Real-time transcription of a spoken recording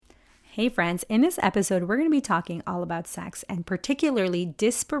Hey friends, in this episode, we're going to be talking all about sex and particularly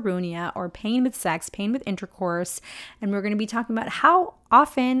dyspareunia or pain with sex, pain with intercourse. And we're going to be talking about how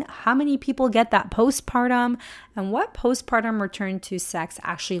often, how many people get that postpartum and what postpartum return to sex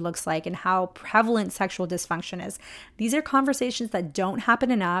actually looks like and how prevalent sexual dysfunction is. These are conversations that don't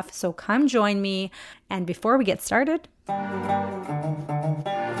happen enough. So come join me. And before we get started,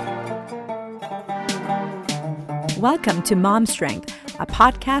 welcome to Mom Strength, a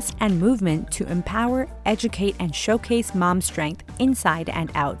podcast and movement to empower, educate, and showcase mom strength inside and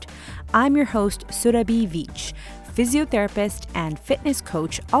out. I'm your host, Surabhi Veech, physiotherapist and fitness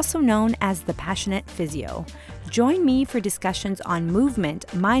coach, also known as the Passionate Physio. Join me for discussions on movement,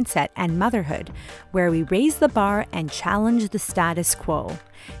 mindset, and motherhood, where we raise the bar and challenge the status quo.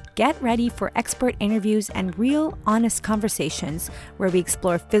 Get ready for expert interviews and real, honest conversations where we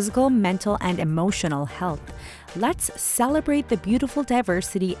explore physical, mental, and emotional health. Let's celebrate the beautiful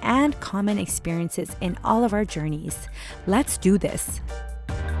diversity and common experiences in all of our journeys. Let's do this.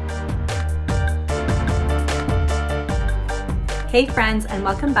 Hey friends, and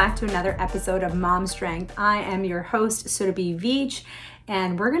welcome back to another episode of Mom Strength. I am your host, Surabhi Veech,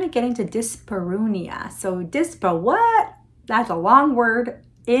 and we're going to get into dyspareunia. So what? That's a long word.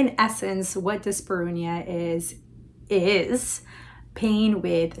 In essence, what dyspareunia is pain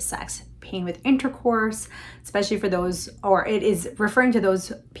with sex, pain with intercourse, especially for those, or it is referring to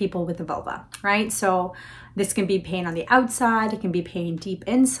those people with the vulva, right? So this can be pain on the outside, it can be pain deep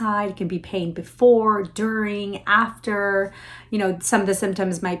inside, it can be pain before, during, after. Some of the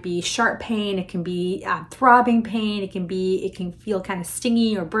symptoms might be sharp pain, it can be throbbing pain, it can feel kind of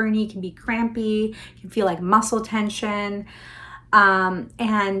stingy or burny, it can be crampy, it can feel like muscle tension.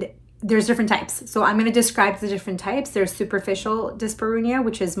 And there's different types. So I'm going to describe the different types. There's superficial dyspareunia,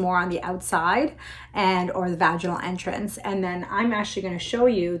 which is more on the outside or the vaginal entrance. And then I'm actually going to show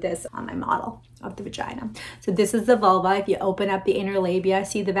you this on my model of the vagina. So this is the vulva. If you open up the inner labia,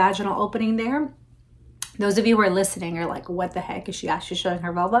 see the vaginal opening there? Those of you who are listening are like, what the heck? Is she actually showing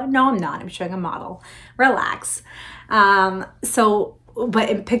her vulva? No, I'm not. I'm showing a model. Relax.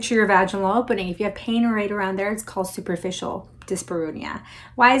 But picture your vaginal opening. If you have pain right around there, it's called superficial dyspareunia.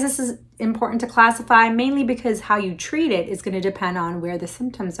 Why is this important to classify? Mainly because how you treat it is going to depend on where the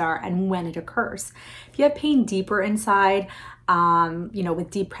symptoms are and when it occurs. If you have pain deeper inside,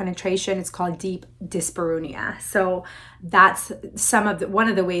 with deep penetration, it's called deep dyspareunia. So that's one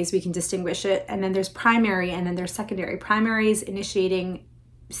of the ways we can distinguish it. And then there's primary and then there's secondary. Primary is initiating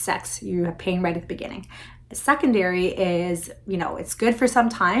sex. You have pain right at the beginning. Secondary is, it's good for some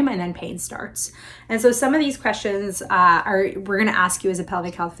time and then pain starts. And so some of these questions we're going to ask you as a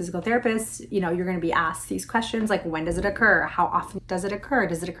pelvic health physical therapist. You're going to be asked these questions like, when does it occur? How often does it occur?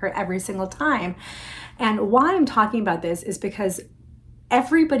 Does it occur every single time? And why I'm talking about this is because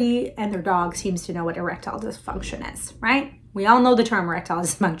everybody and their dog seems to know what erectile dysfunction is, right? We all know the term erectile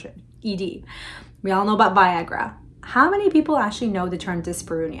dysfunction, ED. We all know about Viagra. How many people actually know the term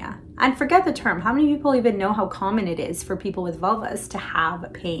dyspareunia? And forget the term. How many people even know how common it is for people with vulvas to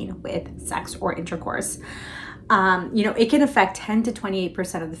have pain with sex or intercourse? It can affect 10 to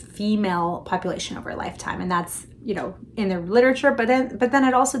 28% of the female population over a lifetime. And that's, in the literature, but then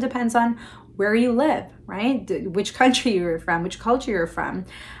it also depends on where you live, right? Which country you're from, which culture you're from,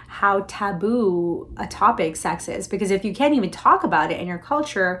 how taboo a topic sex is. Because if you can't even talk about it in your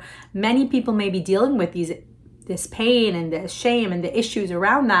culture, many people may be dealing with this pain and the shame and the issues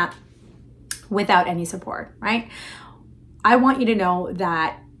around that without any support, right? I want you to know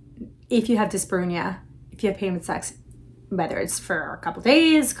that if you have dyspareunia, if you have pain with sex, whether it's for a couple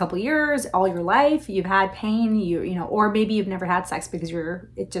days, a couple years, all your life, you've had pain, or maybe you've never had sex because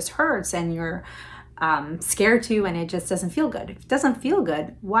it just hurts and you're scared to, and it just doesn't feel good. If it doesn't feel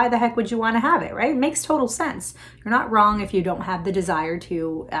good, why the heck would you want to have it, right? It makes total sense. You're not wrong if you don't have the desire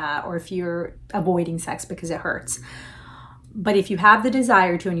to, or if you're avoiding sex because it hurts. But if you have the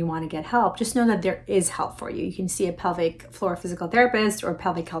desire to and you want to get help, just know that there is help for you. You can see a pelvic floor physical therapist or a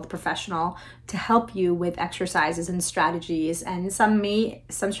pelvic health professional to help you with exercises and strategies. And some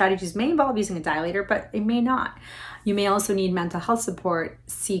strategies may involve using a dilator, but it may not. You may also need mental health support,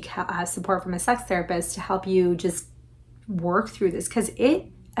 seek support from a sex therapist to help you just work through this because it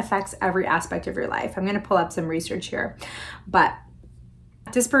affects every aspect of your life. I'm going to pull up some research here, but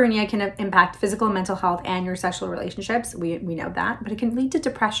dyspareunia can impact physical and mental health and your sexual relationships. We know that, but it can lead to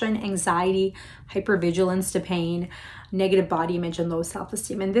depression, anxiety, hypervigilance to pain, negative body image, and low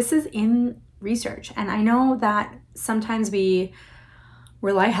self-esteem. And this is in research. And I know that sometimes we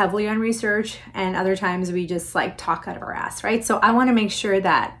rely heavily on research and other times we just talk out of our ass, right? So I want to make sure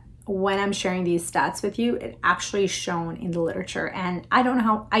that when I'm sharing these stats with you, it actually is shown in the literature. And I don't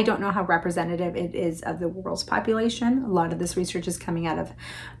know how representative it is of the world's population. A lot of this research is coming out of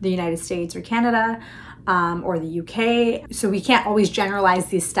the United States or Canada, or the UK. So we can't always generalize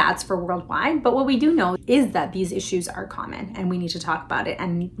these stats for worldwide. But what we do know is that these issues are common, and we need to talk about it.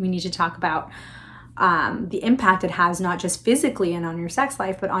 And we need to talk about the impact it has, not just physically and on your sex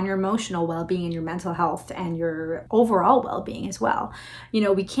life, but on your emotional well-being and your mental health and your overall well-being as well. You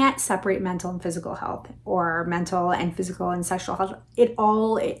know, we can't separate mental and physical health, or mental and physical and sexual health.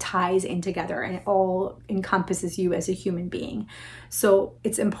 It ties in together, and it all encompasses you as a human being. So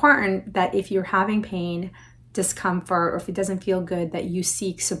it's important that if you're having pain, discomfort, or if it doesn't feel good, that you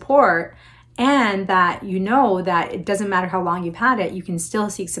seek support. And that you know that it doesn't matter how long you've had it, you can still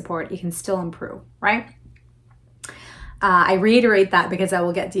seek support, you can still improve, right? I reiterate that because I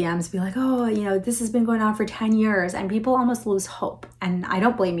will get DMs be like, oh, you know, this has been going on for 10 years, and people almost lose hope. And I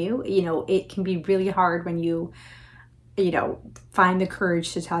don't blame you. You know, it can be really hard when you find the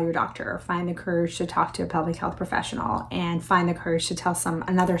courage to tell your doctor, or find the courage to talk to a public health professional, and find the courage to tell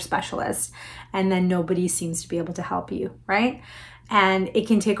another specialist, and then nobody seems to be able to help you, right? And it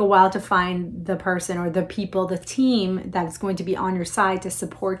can take a while to find the person or the people, the team that's going to be on your side to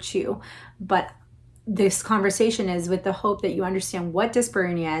support you. But this conversation is with the hope that you understand what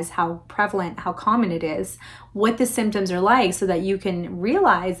dyspareunia is, how prevalent, how common it is, what the symptoms are like, so that you can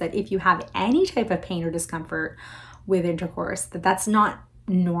realize that if you have any type of pain or discomfort with intercourse, that's not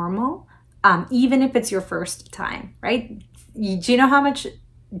normal, even if it's your first time, right? Do you know how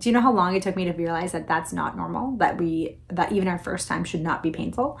long it took me to realize that that's not normal, that even our first time should not be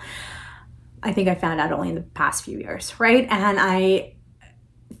painful? I think I found out only in the past few years, right? And I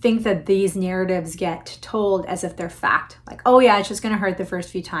think that these narratives get told as if they're fact. Like, oh yeah, it's just going to hurt the first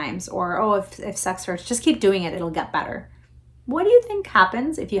few times. Or, oh, if sex hurts, just keep doing it, it'll get better. What do you think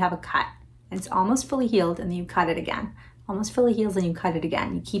happens if you have a cut and it's almost fully healed and then you cut it again? Almost fully heals and you cut it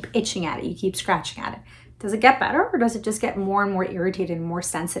again. You keep itching at it, you keep scratching at it. Does it get better, or does it just get more and more irritated and more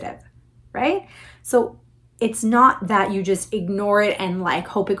sensitive, right? So it's not that you just ignore it and like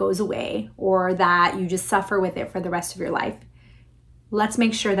hope it goes away, or that you just suffer with it for the rest of your life. Let's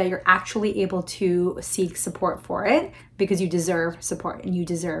make sure that you're actually able to seek support for it, because you deserve support, and you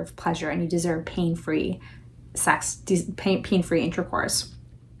deserve pleasure, and you deserve pain-free sex, pain-free intercourse.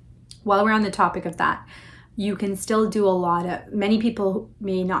 While we're on the topic of that, you can still do many people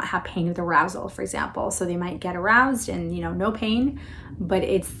may not have pain with arousal, for example. So they might get aroused and, no pain, but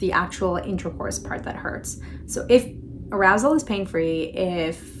it's the actual intercourse part that hurts. So if arousal is pain-free,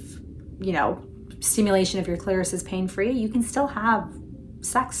 if, stimulation of your clitoris is pain-free, you can still have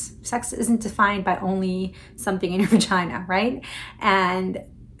sex. Sex isn't defined by only something in your vagina, right? And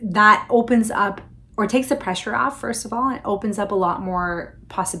that opens up, or takes the pressure off, first of all, and it opens up a lot more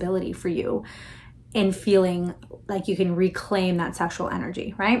possibility for you in feeling like you can reclaim that sexual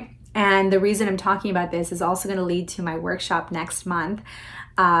energy, right? And the reason I'm talking about this is also going to lead to my workshop next month,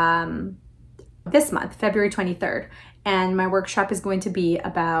 this month, February 23rd. And my workshop is going to be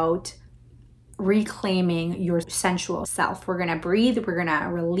about reclaiming your sensual self. We're going to breathe, we're going to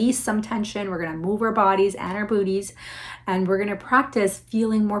release some tension, we're going to move our bodies and our booties, and we're going to practice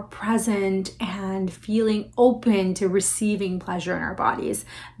feeling more present and feeling open to receiving pleasure in our bodies.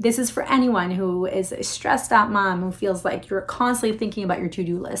 This is for anyone who is a stressed out mom who feels like you're constantly thinking about your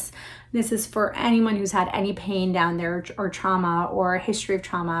to-do list. This is for anyone who's had any pain down there, or trauma, or a history of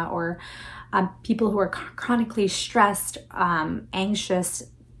trauma, or people who are chronically stressed, anxious.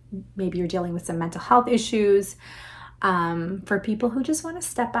 Maybe you're dealing with some mental health issues. For people who just want to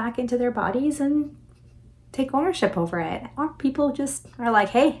step back into their bodies and take ownership over it. Or people just are like,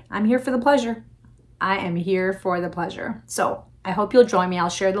 hey, I'm here for the pleasure. I am here for the pleasure. So I hope you'll join me. I'll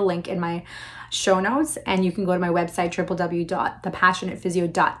share the link in my show notes, and you can go to my website,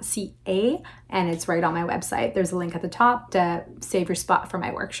 www.thepassionatephysio.ca, and it's right on my website. There's a link at the top to save your spot for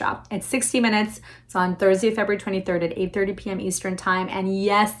my workshop. It's 60 minutes. It's on Thursday, February 23rd at 8:30 p.m. Eastern time. And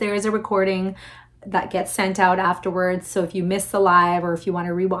yes, there is a recording that gets sent out afterwards. So if you miss the live, or if you want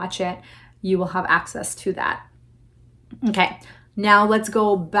to rewatch it, you will have access to that. Okay, now let's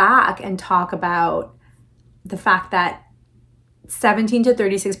go back and talk about the fact that 17 to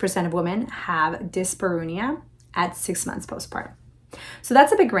 36% of women have dyspareunia at 6 months postpartum. So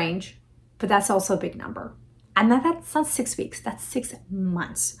that's a big range, but that's also a big number. And that's not 6 weeks, that's 6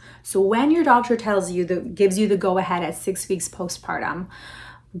 months. So when your doctor gives you the go ahead at 6 weeks postpartum,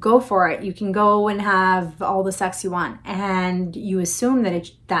 go for it. You can go and have all the sex you want, and you assume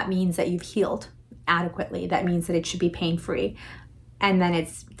that that means that you've healed adequately. That means that it should be pain-free. And then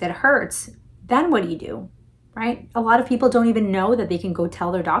that it hurts. Then what do you do? right? A lot of people don't even know that they can go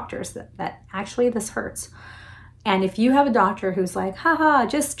tell their doctors that actually this hurts. And if you have a doctor who's like, haha,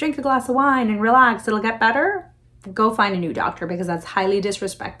 just drink a glass of wine and relax, it'll get better, go find a new doctor, because that's highly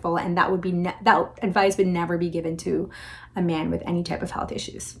disrespectful, and that would be that advice would never be given to a man with any type of health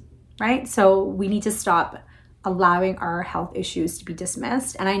issues, right? So we need to stop allowing our health issues to be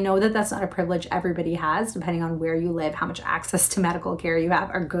dismissed. And I know that that's not a privilege everybody has, depending on where you live, how much access to medical care you have,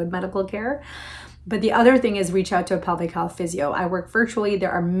 or good medical care. But the other thing is reach out to a pelvic health physio. I work virtually.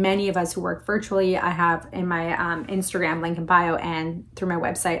 There are many of us who work virtually. I have in my Instagram link in bio and through my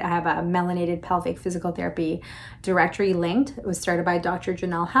website, I have a melanated pelvic physical therapy directory linked. It was started by Dr.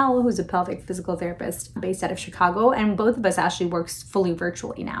 Janelle Howell, who's a pelvic physical therapist based out of Chicago. And both of us actually works fully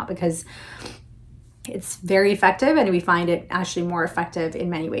virtually now because it's very effective, and we find it actually more effective in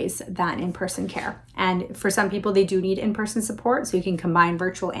many ways than in-person care. And for some people, they do need in-person support, so you can combine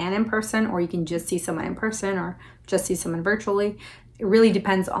virtual and in-person, or you can just see someone in person or just see someone virtually. It really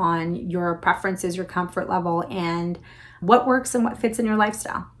depends on your preferences, your comfort level, and what works and what fits in your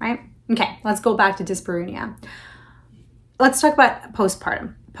lifestyle, right? Okay, let's go back to dyspareunia. Let's talk about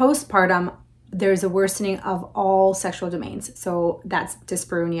postpartum. Postpartum, there's a worsening of all sexual domains. So that's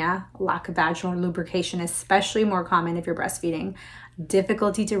dyspareunia, lack of vaginal lubrication, especially more common if you're breastfeeding,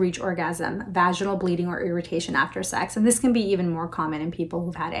 difficulty to reach orgasm, vaginal bleeding or irritation after sex. And this can be even more common in people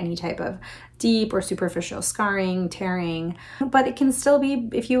who've had any type of deep or superficial scarring, tearing, but it can still be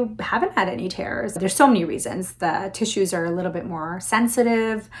if you haven't had any tears. There's so many reasons. The tissues are a little bit more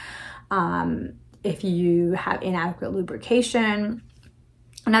sensitive. If you have inadequate lubrication.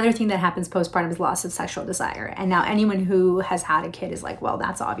 Another thing that happens postpartum is loss of sexual desire. And now anyone who has had a kid is like, well,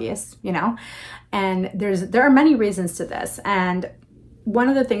 that's obvious, you know? And there are many reasons to this. And one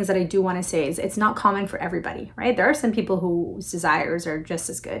of the things that I do want to say is it's not common for everybody, right? There are some people whose desires are just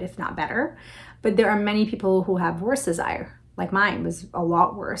as good, if not better. But there are many people who have worse desire. Like mine was a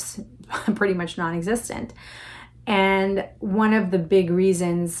lot worse, pretty much non-existent. And one of the big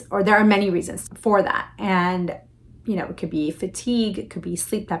reasons, or there are many reasons for that. And you know, it could be fatigue, it could be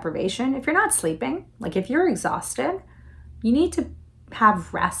sleep deprivation. If you're not sleeping, like if you're exhausted, you need to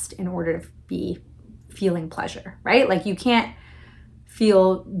have rest in order to be feeling pleasure, right? Like you can't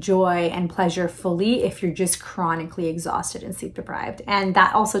feel joy and pleasure fully if you're just chronically exhausted and sleep deprived. And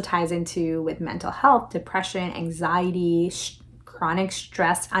that also ties into with mental health, depression, anxiety, chronic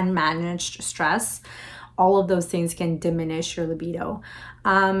stress, unmanaged stress. All of those things can diminish your libido.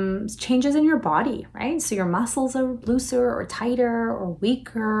 Changes in your body, right? So your muscles are looser or tighter or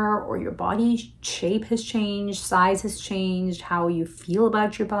weaker, or your body shape has changed, size has changed, how you feel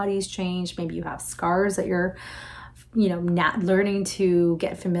about your body has changed. Maybe you have scars that you're, you know, not learning to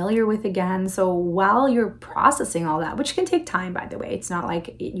get familiar with again. So while you're processing all that, which can take time, by the way, it's not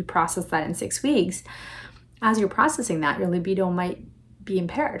like you process that in 6 weeks. As you're processing that, your libido might be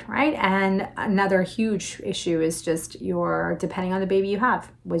impaired, right? And another huge issue is just depending on the baby you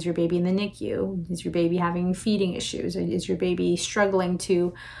have. Was your baby in the NICU? Is your baby having feeding issues? Is your baby struggling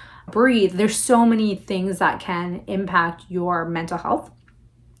to breathe? There's so many things that can impact your mental health,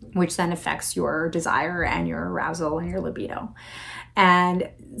 which then affects your desire and your arousal and your libido. And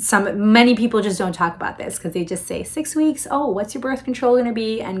many people just don't talk about this because they just say 6 weeks, oh, what's your birth control going to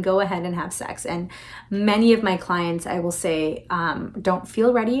be? And go ahead and have sex. And many of my clients, I will say, don't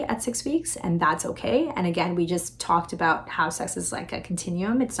feel ready at 6 weeks, and that's okay. And again, we just talked about how sex is like a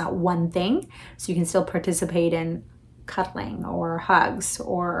continuum. It's not one thing. So you can still participate in cuddling or hugs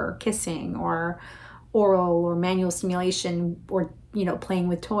or kissing or oral or manual stimulation or, you know, playing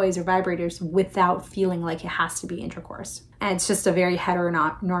with toys or vibrators without feeling like it has to be intercourse. And it's just a very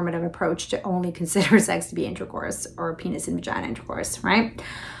heteronormative approach to only consider sex to be intercourse or penis and vagina intercourse, right?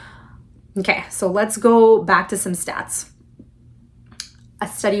 Okay, so let's go back to some stats. A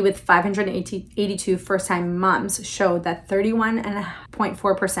study with 582 first-time moms showed that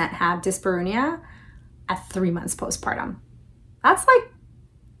 31.4% have dyspareunia at 3 months postpartum. That's like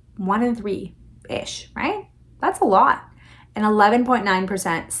 1 in 3-ish, right? That's a lot. And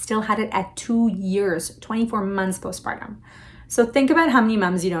 11.9% still had it at 2 years, 24 months postpartum. So think about how many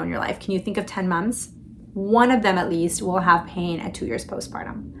moms you know in your life. Can you think of 10 moms? One of them at least will have pain at 2 years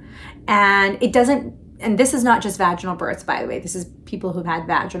postpartum. And this is not just vaginal births, by the way. This is people who've had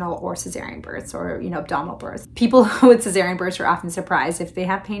vaginal or cesarean births or, you know, abdominal births. People with cesarean births are often surprised if they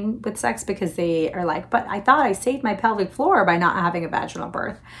have pain with sex because they are like, but I thought I saved my pelvic floor by not having a vaginal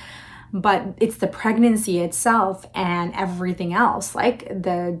birth. But it's the pregnancy itself and everything else, like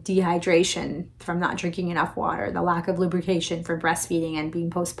the dehydration from not drinking enough water, the lack of lubrication from breastfeeding and being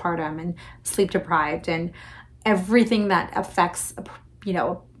postpartum and sleep deprived, and everything that affects, you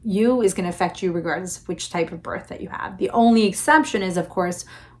know, you is going to affect you regardless of which type of birth that you have. The only exception is, of course,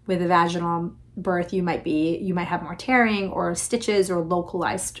 with a vaginal birth, you might have more tearing or stitches or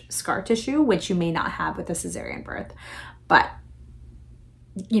localized scar tissue, which you may not have with a cesarean birth. But,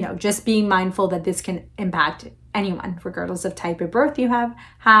 just being mindful that this can impact anyone, regardless of type of birth you have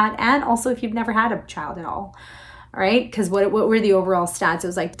had, and also if you've never had a child at all. All right, because what were the overall stats? It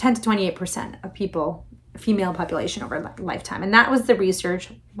was like 10 to 28% of people, female population over lifetime. And that was the research.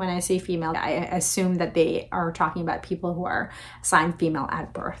 When I say female, I assume that they are talking about people who are assigned female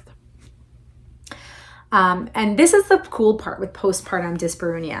at birth. And this is the cool part with postpartum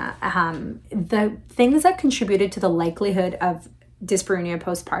dyspareunia. The things that contributed to the likelihood of dyspareunia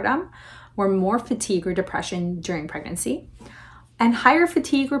postpartum were more fatigue or depression during pregnancy and higher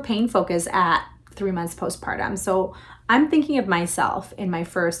fatigue or pain focus at 3 months postpartum. So I'm thinking of myself in my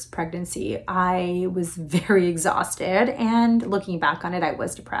first pregnancy. I was very exhausted, and looking back on it, I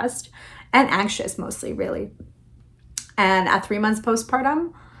was depressed and anxious mostly, really. And at 3 months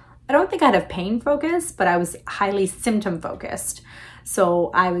postpartum, I don't think I had a pain focus, but I was highly symptom focused.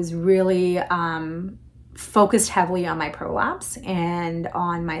 So I was really focused heavily on my prolapse and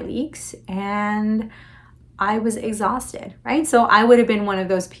on my leaks, and I was exhausted, right? So I would have been one of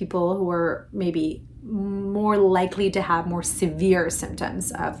those people who were maybe more likely to have more severe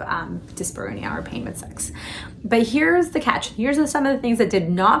symptoms of dyspareunia or pain with sex. But here's the catch. Here's some of the things that did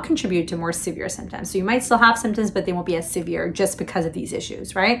not contribute to more severe symptoms. So you might still have symptoms, but they won't be as severe just because of these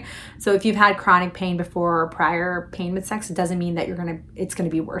issues, right? So if you've had chronic pain before or prior pain with sex, it doesn't mean that it's gonna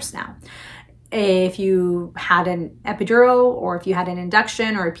be worse now. If you had an epidural, or if you had an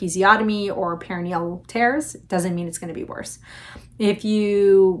induction or episiotomy or perineal tears, it doesn't mean it's going to be worse. If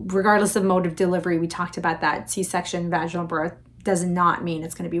you, regardless of mode of delivery, we talked about that, C-section, vaginal birth, does not mean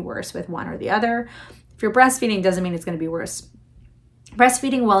it's going to be worse with one or the other. If you're breastfeeding, doesn't mean it's going to be worse.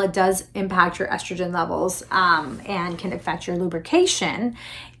 Breastfeeding, while it does impact your estrogen levels and can affect your lubrication,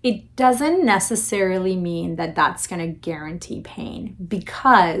 it doesn't necessarily mean that that's going to guarantee pain,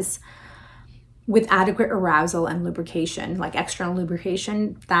 because with adequate arousal and lubrication, like external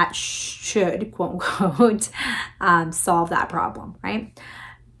lubrication, that should, quote unquote, solve that problem, right?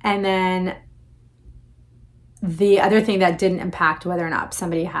 And then the other thing that didn't impact whether or not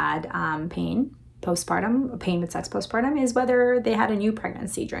somebody had pain with sex postpartum, is whether they had a new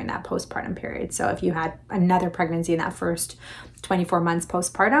pregnancy during that postpartum period. So if you had another pregnancy in that first 24 months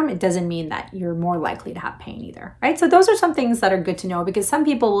postpartum, it doesn't mean that you're more likely to have pain either, right? So those are some things that are good to know, because some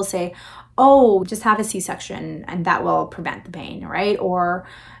people will say, oh, just have a C-section and that will prevent the pain, right? Or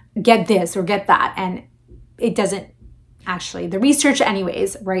get this or get that. And it doesn't actually. The research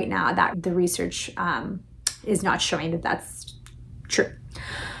anyways, right now, that the research is not showing that that's true.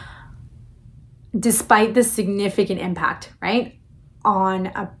 Despite the significant impact, right, on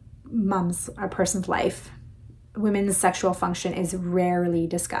a person's life, women's sexual function is rarely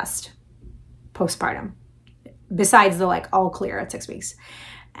discussed postpartum, besides the all clear at 6 weeks.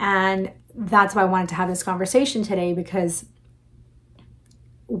 And that's why I wanted to have this conversation today, because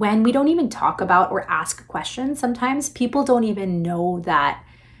when we don't even talk about or ask questions, sometimes people don't even know that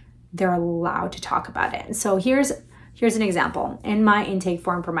they're allowed to talk about it. So here's an example. In my intake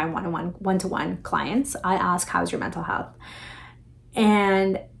form for my one-to-one clients, I ask, how's your mental health?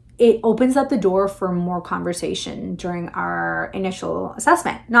 And it opens up the door for more conversation during our initial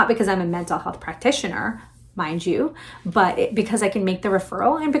assessment. Not because I'm a mental health practitioner, mind you, but because I can make the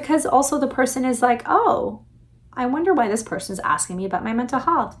referral, and because also the person is like, oh, I wonder why this person's asking me about my mental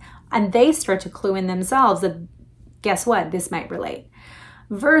health. And they start to clue in themselves that, guess what, this might relate.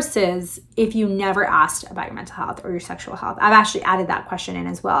 Versus if you never asked about your mental health or your sexual health. I've actually added that question in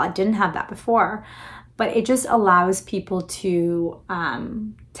as well. I didn't have that before, but it just allows people to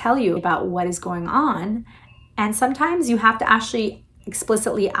tell you about what is going on. And sometimes you have to actually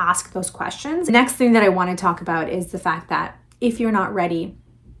explicitly ask those questions. The next thing that I want to talk about is the fact that if you're not ready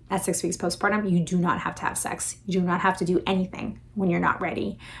at 6 weeks postpartum, you do not have to have sex. You do not have to do anything when you're not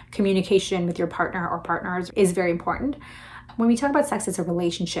ready. Communication with your partner or partners is very important. When we talk about sex, it's a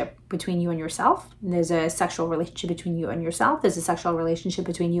relationship between you and yourself. There's a sexual relationship between you and yourself. There's a sexual relationship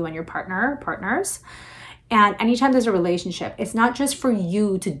between you and your partners. And anytime there's a relationship, it's not just for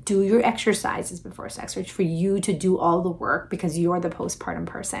you to do your exercises before sex, or it's for you to do all the work because you're the postpartum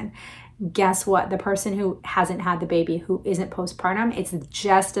person. Guess what? The person who hasn't had the baby, who isn't postpartum, it's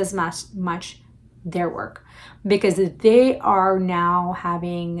just as much their work, because they are now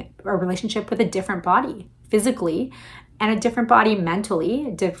having a relationship with a different body physically, and a different body mentally,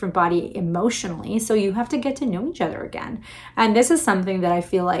 a different body emotionally. So you have to get to know each other again. And this is something that I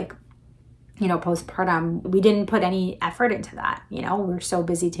feel like postpartum, we didn't put any effort into that. We're so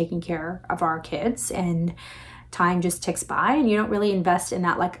busy taking care of our kids, and time just ticks by, and you don't really invest in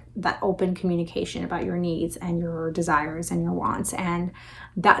that, like that open communication about your needs and your desires and your wants. And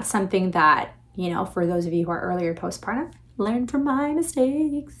that's something that, for those of you who are earlier postpartum, learn from my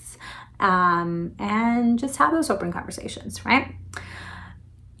mistakes, and just have those open conversations, right?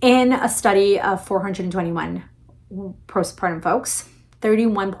 In a study of 421 postpartum folks,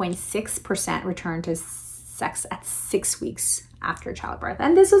 31.6% returned to sex at 6 weeks after childbirth.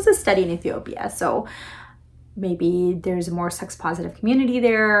 And this was a study in Ethiopia. So maybe there's a more sex positive community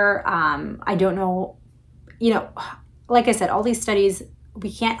there. I don't know. Like I said, all these studies,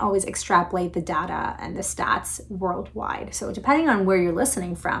 we can't always extrapolate the data and the stats worldwide. So depending on where you're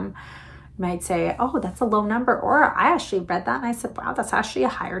listening from, you might say, oh, that's a low number. Or I actually read that and I said, wow, that's actually a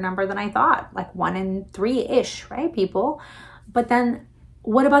higher number than I thought, like 1 in 3-ish, right, people? But then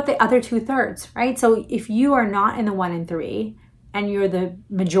what about the other 2/3, right? So if you are not in the 1 in 3 and you're the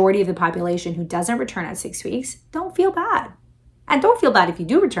majority of the population who doesn't return at 6 weeks, don't feel bad. And don't feel bad if you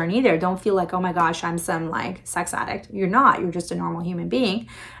do return either. Don't feel like, oh my gosh, I'm some like sex addict. You're not. You're just a normal human being.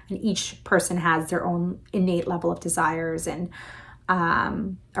 And each person has their own innate level of desires and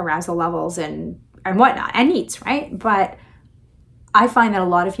arousal levels and whatnot, and needs, right? But I find that a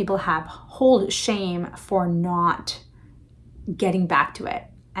lot of people hold shame for not getting back to it.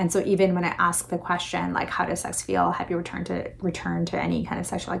 And so even when I ask the question, like, how does sex feel? Have you returned to any kind of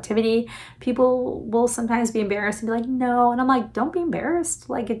sexual activity? People will sometimes be embarrassed and be like, no. And I'm like, don't be embarrassed.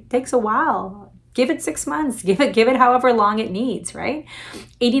 Like, it takes a while. Give it 6 months. Give it however long it needs, right?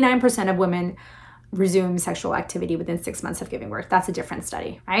 89% of women resume sexual activity within 6 months of giving birth. That's a different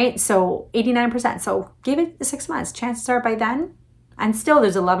study, right? So 89%. So give it 6 months. Chances are by then, and still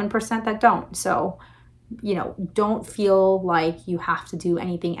there's 11% that don't. So don't feel like you have to do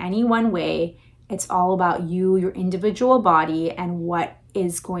anything any one way. It's all about you, your individual body, and what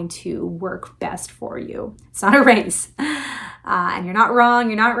is going to work best for you. It's not a race. And you're not wrong,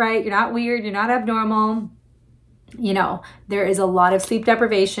 you're not right, you're not weird, you're not abnormal. There is a lot of sleep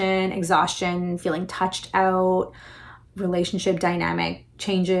deprivation, exhaustion, feeling touched out, relationship dynamic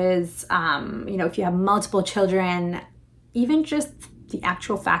changes. If you have multiple children, even just the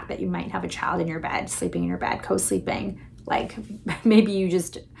actual fact that you might have a child in your bed, sleeping in your bed, co-sleeping, like maybe you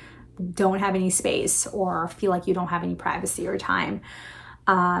just don't have any space or feel like you don't have any privacy or time.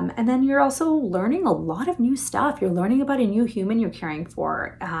 And then you're also learning a lot of new stuff. You're learning about a new human you're caring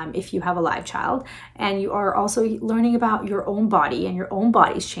for if you have a live child. And you are also learning about your own body and your own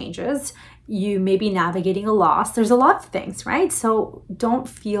body's changes. You may be navigating a loss. There's a lot of things, right? So don't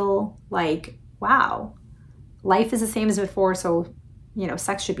feel like, wow, life is the same as before, so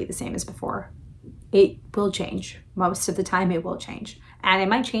sex should be the same as before. It will change. Most of the time it will change. And it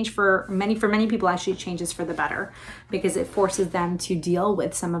might change for many people, actually it changes for the better, because it forces them to deal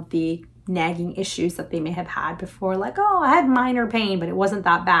with some of the nagging issues that they may have had before. Like, oh, I had minor pain, but it wasn't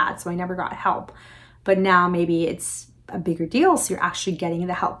that bad, so I never got help. But now maybe it's a bigger deal, so you're actually getting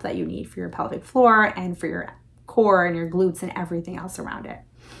the help that you need for your pelvic floor and for your core and your glutes and everything else around it.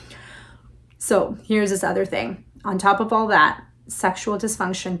 So here's this other thing. On top of all that, sexual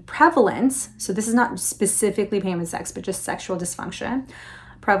dysfunction prevalence, so this is not specifically pain with sex, but just sexual dysfunction,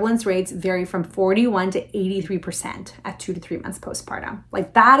 prevalence rates vary from 41 to 83% at 2 to 3 months postpartum.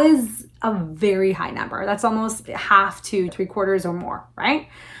 Like, that is a very high number. That's almost half to 3/4 or more, right?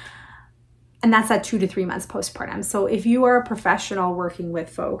 And that's at 2 to 3 months postpartum. So if you are a professional working with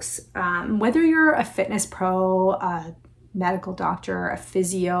folks, whether you're a fitness pro, a medical doctor, a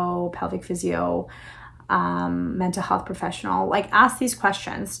physio, pelvic physio, mental health professional, like, ask these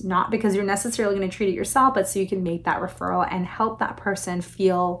questions, not because you're necessarily going to treat it yourself, but so you can make that referral and help that person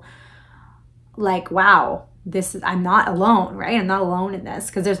feel like, wow, I'm not alone, right? I'm not alone in this,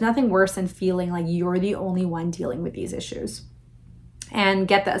 because there's nothing worse than feeling like you're the only one dealing with these issues. And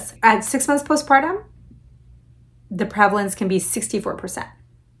get this, at 6 months postpartum, the prevalence can be 64%.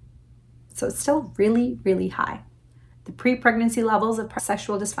 So it's still really, really high. The pre-pregnancy levels of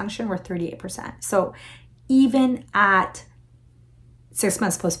sexual dysfunction were 38%. So even at 6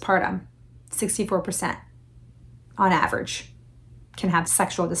 months postpartum, 64% on average can have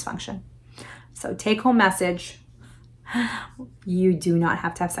sexual dysfunction. So take home message, you do not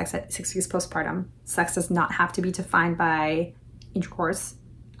have to have sex at 6 weeks postpartum. Sex does not have to be defined by intercourse.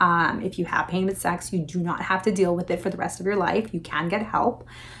 If you have pain with sex, you do not have to deal with it for the rest of your life. You can get help.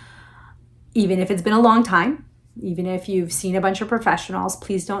 Even if it's been a long time, even if you've seen a bunch of professionals,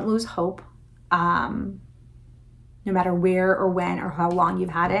 please don't lose hope. No matter where or when or how long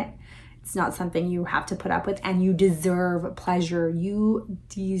you've had it, It's not something you have to put up with, and you deserve pleasure. You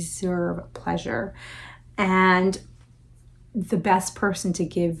deserve pleasure. And the best person to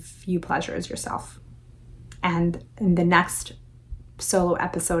give you pleasure is yourself. And in the next solo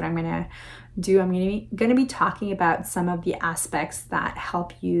episode I'm going to be talking about some of the aspects that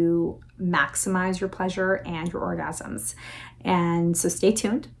help you maximize your pleasure and your orgasms. And so stay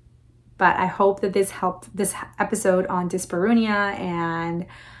tuned. But I hope that this episode on dyspareunia and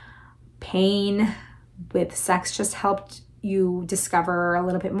pain with sex just helped you discover a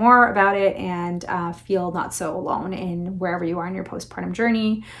little bit more about it and feel not so alone in wherever you are in your postpartum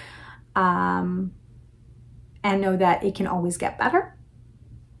journey. And know that it can always get better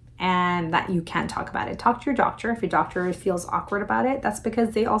and that you can talk about it. Talk to your doctor. If your doctor feels awkward about it, that's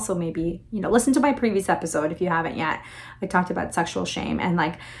because they also maybe, listen to my previous episode if you haven't yet. I talked about sexual shame, and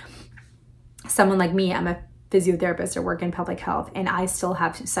like someone like me, I'm a physiotherapist, I work in public health, and I still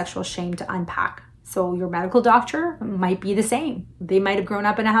have sexual shame to unpack. So your medical doctor might be the same. They might have grown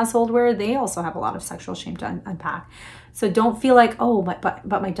up in a household where they also have a lot of sexual shame to unpack. So don't feel like, oh, but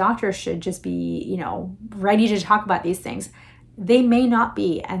my doctor should just be, ready to talk about these things. They may not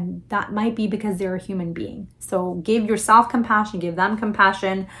be, and that might be because they're a human being. So give yourself compassion, give them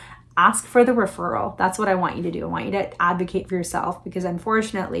compassion, ask for the referral. That's what I want you to do. I want you to advocate for yourself, because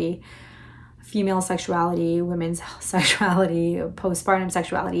unfortunately, female sexuality, women's sexuality, postpartum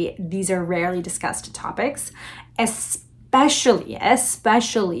sexuality, these are rarely discussed topics,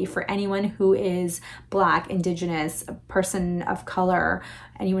 especially for anyone who is Black, Indigenous, a person of color,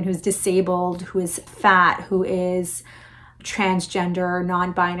 anyone who's disabled, who is fat, who is transgender,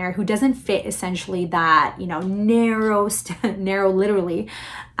 non-binary, who doesn't fit essentially that, narrow literally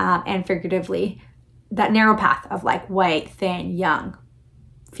and figuratively, that narrow path of like white, thin, young,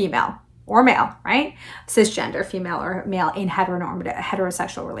 female, or male, right? Cisgender, female or male in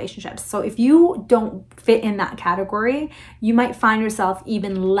heterosexual relationships. So if you don't fit in that category, you might find yourself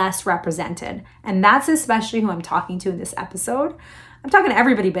even less represented. And that's especially who I'm talking to in this episode. I'm talking to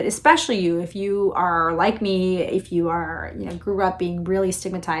everybody, but especially you, if you are like me, if you are, grew up being really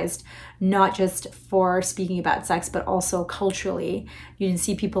stigmatized, not just for speaking about sex, but also culturally. You didn't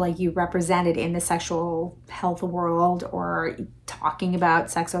see people like you represented in the sexual health world or talking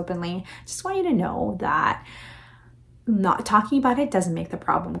about sex openly. Just want you to know that not talking about it doesn't make the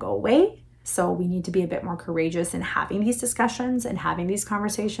problem go away. So we need to be a bit more courageous in having these discussions and having these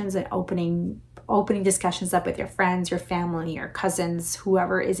conversations and opening discussions up with your friends, your family, your cousins,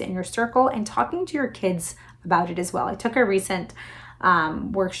 whoever is in your circle, and talking to your kids about it as well. I took a recent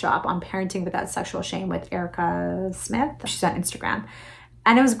workshop on parenting without sexual shame with Erica Smith. She's on Instagram.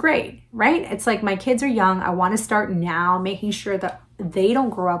 And it was great, right? It's like, my kids are young. I want to start now making sure that they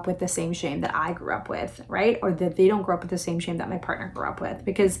don't grow up with the same shame that I grew up with, right? Or that they don't grow up with the same shame that my partner grew up with.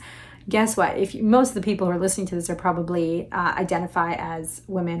 Because guess what? Most of the people who are listening to this are probably identify as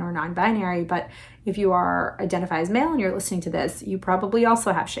women or non-binary, but if you are identify as male and you're listening to this, you probably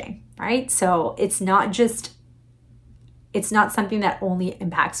also have shame, right? So it's not something that only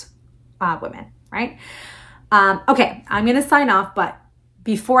impacts women, right? Okay, I'm going to sign off, but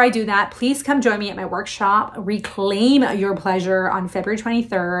before I do that, please come join me at my workshop, Reclaim Your Pleasure, on February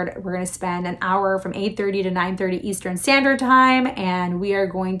 23rd. We're going to spend an hour from 8:30 to 9:30 Eastern Standard Time. And you're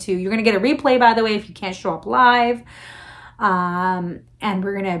going to get a replay, by the way, if you can't show up live. And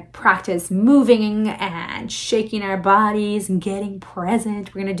we're going to practice moving and shaking our bodies and getting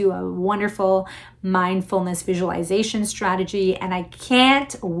present. We're going to do a wonderful mindfulness visualization strategy. And I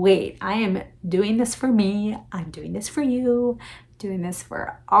can't wait. I am doing this for me. I'm doing this for you. Doing this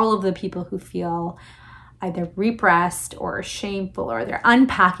for all of the people who feel either repressed or shameful, or they're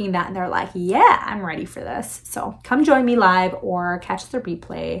unpacking that and they're like, yeah, I'm ready for this. So come join me live or catch the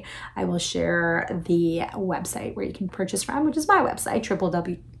replay. I will share the website where you can purchase from, which is my website,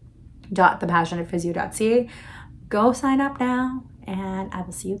 www.thepassionatephysio.ca. Go sign up now, and I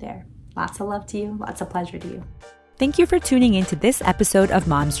will see you there. Lots of love to you. Lots of pleasure to you. Thank you for tuning into this episode of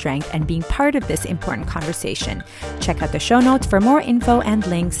Mom Strength and being part of this important conversation. Check out the show notes for more info and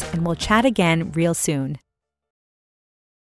links, and we'll chat again real soon.